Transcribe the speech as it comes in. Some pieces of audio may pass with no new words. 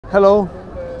Hello,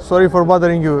 sorry for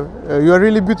bothering you. You are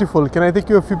really beautiful. Can I take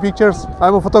you a few pictures?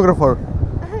 I'm a photographer.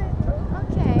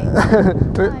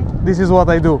 Okay. This is what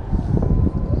I do.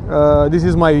 This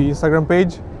is my Instagram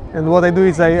page, and what I do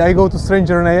is I go to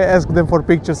stranger and I ask them for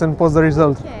pictures and post the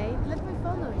result. Okay, let me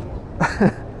follow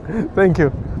you. Thank you.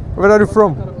 Where are you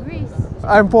from? Greece.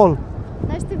 I'm Paul.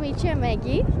 Nice to meet you,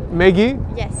 Maggie. Maggie?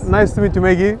 Yes. Nice to meet you,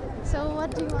 Maggie. So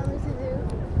what do you want me to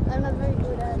do? I'm not very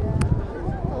good at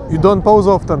posing. You don't pose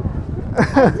often.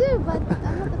 I do, but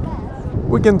I'm not the best.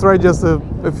 We can try just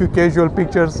a few casual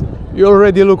pictures. You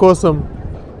already look awesome.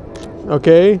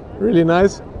 Okay, really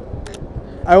nice.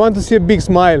 I want to see a big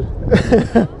smile.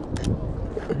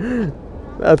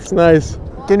 That's nice.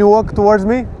 Can you walk towards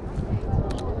me?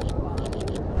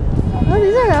 Oh,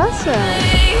 these are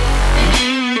awesome.